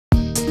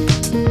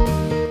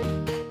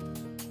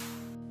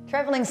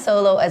Traveling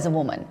solo as a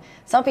woman.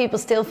 Some people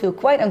still feel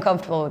quite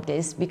uncomfortable with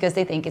this because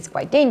they think it's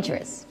quite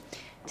dangerous.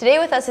 Today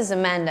with us is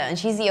Amanda, and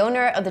she's the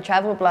owner of the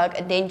travel blog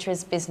A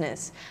Dangerous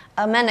Business.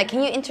 Amanda,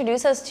 can you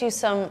introduce us to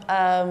some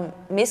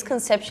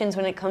misconceptions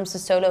when it comes to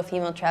solo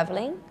female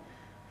traveling?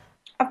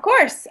 Of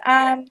course.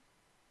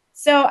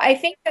 So I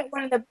think that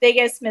one of the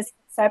biggest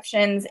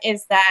misconceptions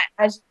is that,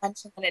 as you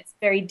mentioned, that it's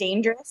very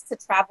dangerous to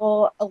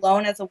travel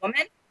alone as a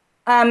woman.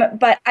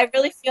 But I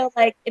really feel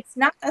like it's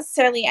not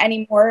necessarily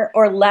any more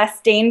or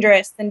less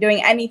dangerous than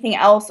doing anything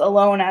else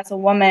alone as a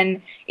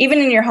woman, even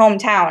in your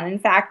hometown. In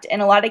fact, in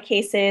a lot of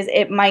cases,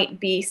 it might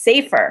be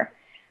safer.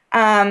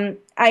 I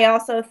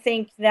also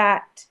think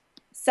that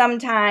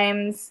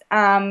sometimes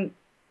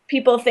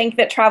people think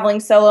that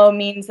traveling solo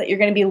means that you're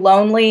going to be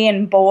lonely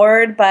and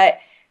bored, but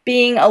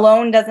being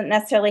alone doesn't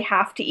necessarily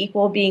have to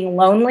equal being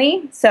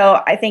lonely.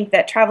 So I think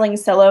that traveling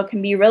solo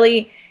can be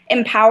really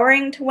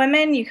empowering to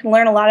women. You can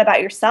learn a lot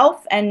about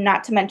yourself, and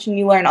not to mention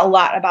you learn a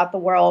lot about the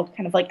world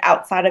kind of like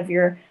outside of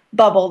your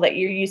bubble that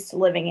you're used to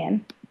living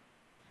in.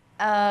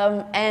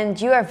 And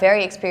you are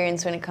very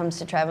experienced when it comes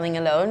to traveling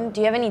alone.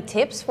 Do you have any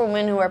tips for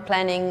women who are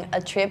planning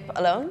a trip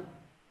alone?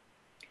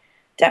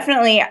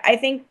 Definitely. I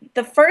think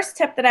the first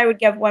tip that I would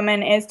give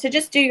women is to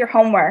just do your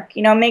homework.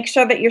 You know, make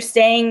sure that you're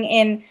staying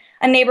in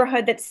a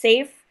neighborhood that's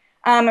safe.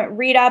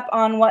 Read up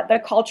on what the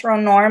cultural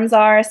norms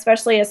are,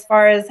 especially as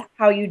far as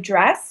how you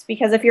dress,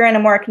 because if you're in a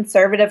more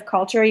conservative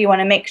culture, you want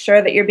to make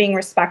sure that you're being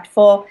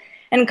respectful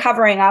and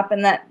covering up,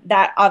 and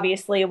that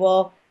obviously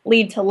will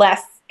lead to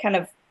less kind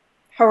of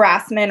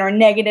harassment or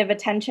negative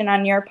attention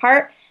on your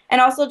part. And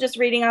also just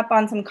reading up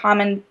on some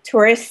common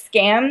tourist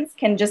scams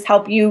can just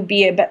help you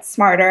be a bit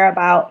smarter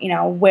about, you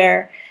know,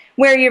 where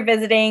you're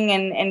visiting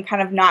and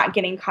kind of not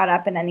getting caught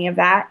up in any of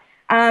that.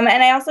 And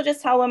I also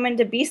just tell women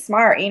to be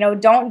smart. You know,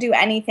 don't do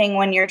anything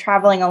when you're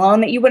traveling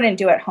alone that you wouldn't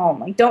do at home.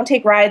 Like, don't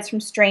take rides from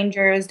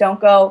strangers. Don't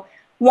go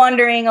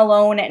wandering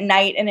alone at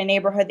night in a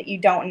neighborhood that you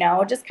don't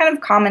know. Just kind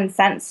of common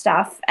sense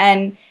stuff.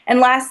 And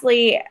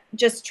lastly,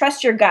 just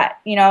trust your gut.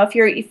 You know, if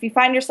you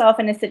find yourself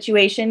in a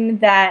situation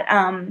that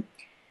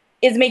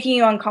is making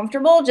you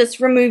uncomfortable, just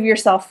remove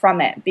yourself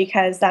from it,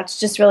 because that's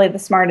just really the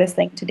smartest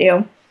thing to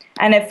do.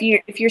 And if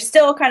you're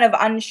still kind of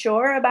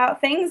unsure about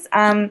things,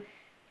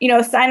 you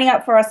know, signing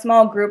up for a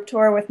small group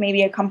tour with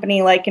maybe a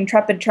company like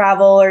Intrepid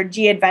Travel or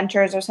G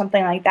Adventures or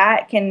something like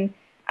that can,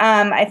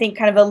 I think,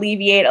 kind of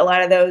alleviate a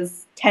lot of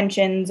those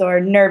tensions or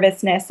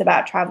nervousness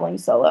about traveling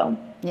solo.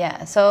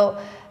 Yeah. So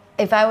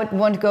if I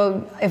want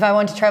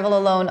to travel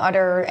alone, are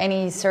there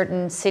any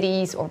certain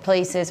cities or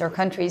places or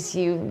countries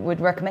you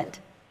would recommend?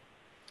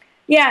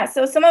 Yeah.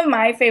 So some of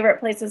my favorite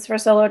places for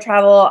solo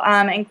travel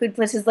include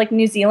places like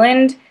New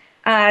Zealand,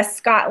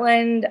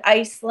 Scotland,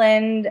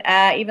 Iceland,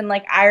 even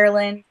like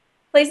Ireland.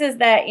 Places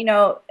that, you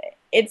know,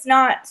 it's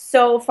not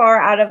so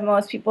far out of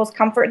most people's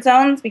comfort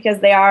zones because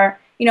they are,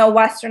 you know,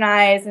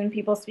 westernized and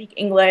people speak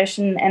English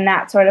and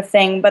that sort of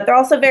thing. But they're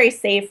also very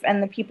safe,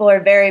 and the people are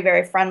very,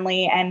 very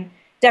friendly and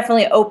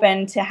definitely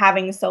open to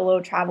having solo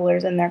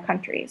travelers in their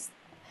countries.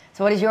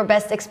 So what is your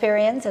best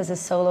experience as a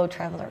solo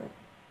traveler?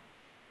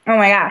 Oh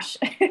my gosh,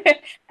 I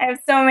have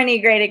so many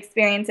great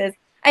experiences.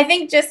 I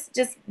think just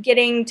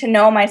getting to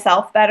know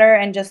myself better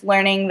and just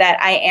learning that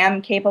I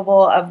am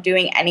capable of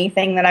doing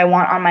anything that I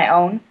want on my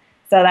own.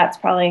 So that's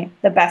probably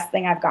the best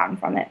thing I've gotten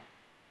from it.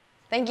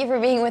 Thank you for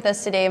being with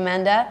us today,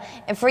 Amanda.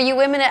 And for you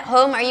women at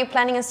home, are you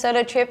planning a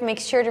solo trip? Make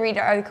sure to read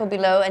the article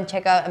below and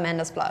check out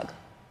Amanda's blog.